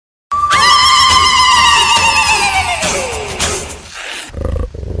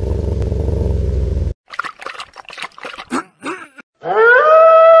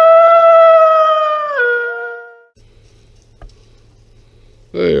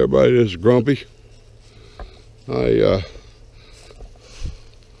everybody, this is Grumpy. I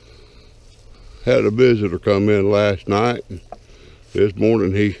had a visitor come in last night, and this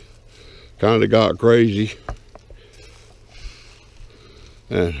morning he kind of got crazy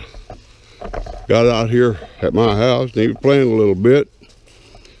and got out here at my house, and he was playing a little bit,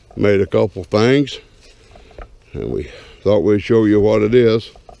 made a couple things, and we thought we'd show you what it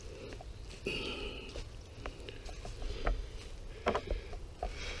is.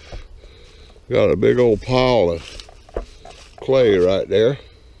 Got a big old pile of clay right there.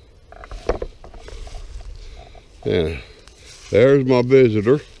 And there's my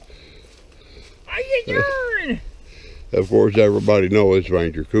visitor. How you doing? Of course, everybody knows it's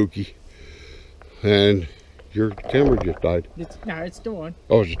Ranger Kooky. And your camera just died. No, it's still on.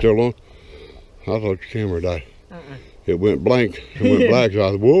 Oh, it's still on? I thought your camera died. It went blank. It went black. So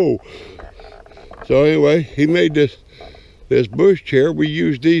I thought, whoa. So anyway, he made this bush chair. We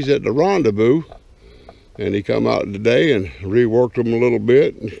used these at the rendezvous, and he come out today and reworked them a little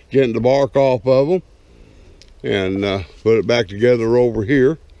bit, and getting the bark off of them, and put it back together over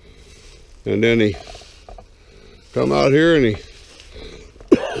here. And then he come out here and he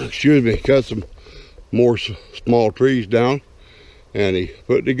excuse me, cut some more small trees down, and he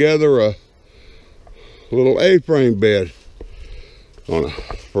put together a little A-frame bed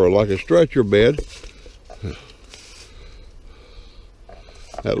for like a stretcher bed.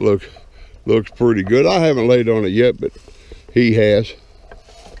 That looks pretty good. I haven't laid on it yet, but he has,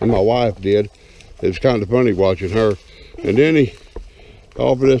 and my wife did. It's kind of funny watching her. And then he,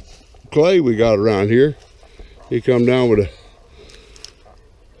 off of this clay we got around here, he come down with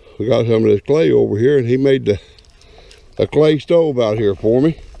we got some of this clay over here, and he made a clay stove out here for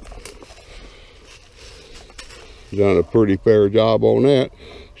me. Done a pretty fair job on that.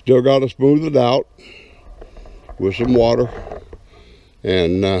 Still got to smooth it out with some water,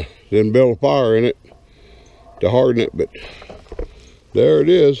 and then build a fire in it to harden it. But there it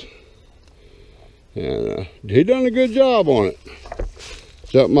is, and he done a good job on it.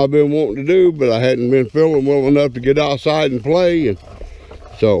 Something I've been wanting to do, but I hadn't been feeling well enough to get outside and play, and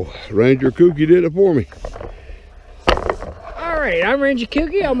so Ranger Kooky did it for me. All right, I'm Ranger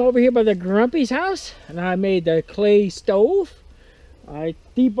Kooky. I'm over here by the Grumpy's house, and I made the clay stove. I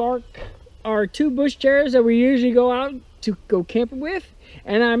debarked our 2 bush chairs that we usually go out to go camping with,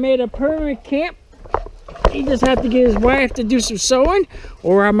 and I made a permanent camp. He just have to get his wife to do some sewing,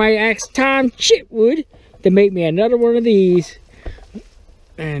 or I might ask Tom Chitwood to make me another one of these.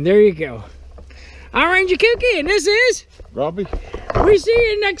 And there you go. I'm Ranger Kooky, and this is Grumpy. We see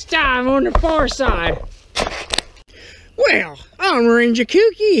you next time on the far side. Well, I'm Ranger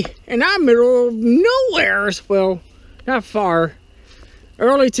Kooky, and I'm middle of nowhere. Well, not far.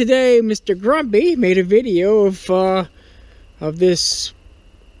 Early today, Mr. Grumpy made a video of this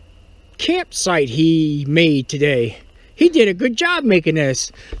campsite he made today. He did a good job making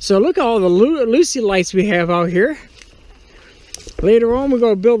this. So look at all the Lucy lights we have out here. Later on, we're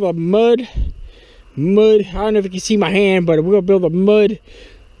going to build a mud. I don't know if you can see my hand, but we're going to build a mud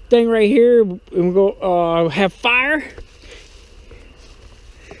thing right here. And we're going to have fire.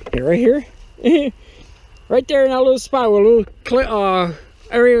 And right here. Right there in that little spot with a little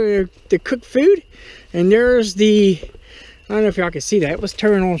area to cook food. And there's the, I don't know if y'all can see that. Let's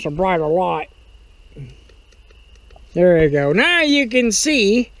turn on some brighter light. There you go. Now you can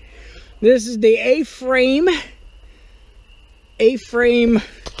see this is the A-frame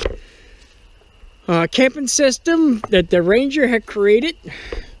camping system that the Ranger had created.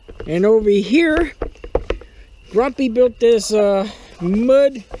 And over here, Grumpy built this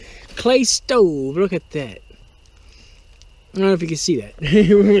mud clay stove. Look at that. I don't know if you can see that.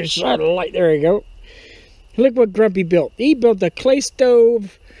 We're going to shine a light. There you go. Look what Grumpy built. He built a clay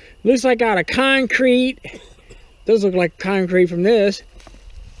stove. Looks like out of concrete. Does look like concrete from this.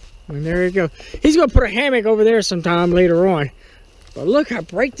 And there you go. He's going to put a hammock over there sometime later on. But look how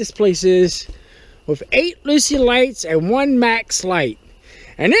bright this place is, with 8 Lucy lights and 1 Max light.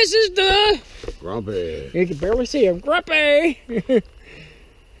 And this is the Grumpy. You can barely see him. Grumpy.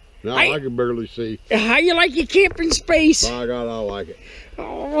 Now I can barely see. How you like your camping space? By God, I like it.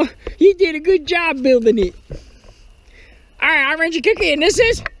 Oh, you did a good job building it. All right, I'm Ranger Kooky, and this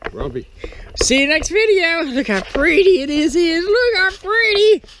is Grumpy. See you next video. Look how pretty it is. Look how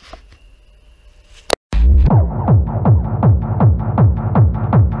pretty.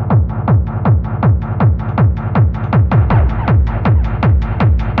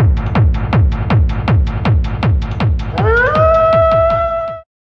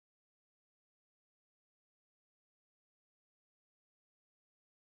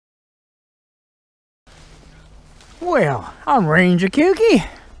 Well, I'm Ranger Kooky.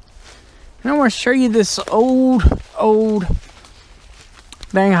 And I want to show you this old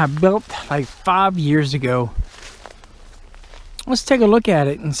thing I built like 5 years ago. Let's take a look at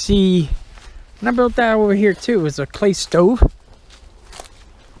it and see. And I built that over here too. It was a clay stove.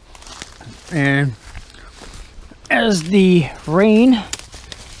 And as the rain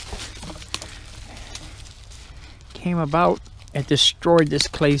came about, it destroyed this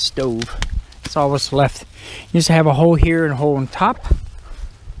clay stove. That's all what's left. You just have a hole here and a hole on top.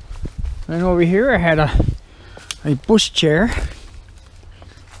 And over here I had a bush chair.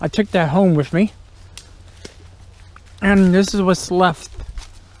 I took that home with me. And this is what's left.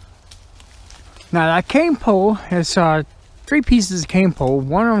 Now that cane pole has 3 pieces of cane pole.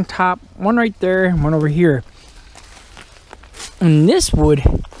 One on top, one right there, and one over here. And this wood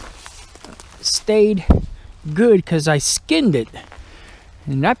stayed good because I skinned it.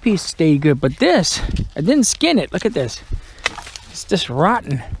 And that piece stayed good. But this, I didn't skin it. Look at this. It's just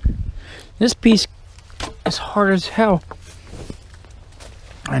rotten. This piece is hard as hell.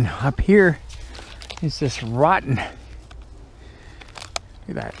 And up here, it's just rotten. Look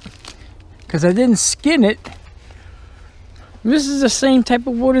at that. Because I didn't skin it. This is the same type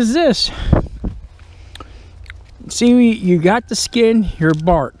of wood as this. See, you got to skin your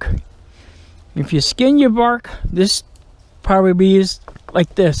bark. If you skin your bark, this probably is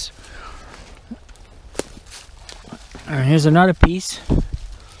like this. And here's another piece.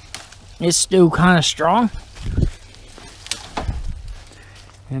 It's still kind of strong.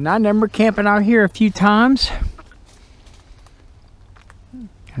 And I remember camping out here a few times.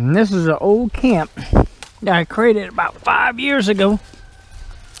 And this is an old camp that I created about 5 years ago.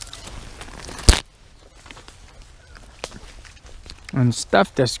 And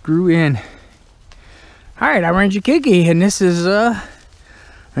stuff just grew in. Alright, I'm Ranger Kooky, and this is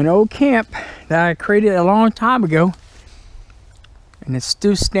an old camp that I created a long time ago. And it's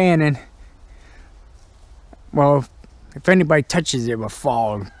still standing. Well, if anybody touches it, it will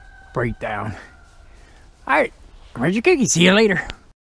fall and break down. Alright, I'm Ranger Kooky. See you later.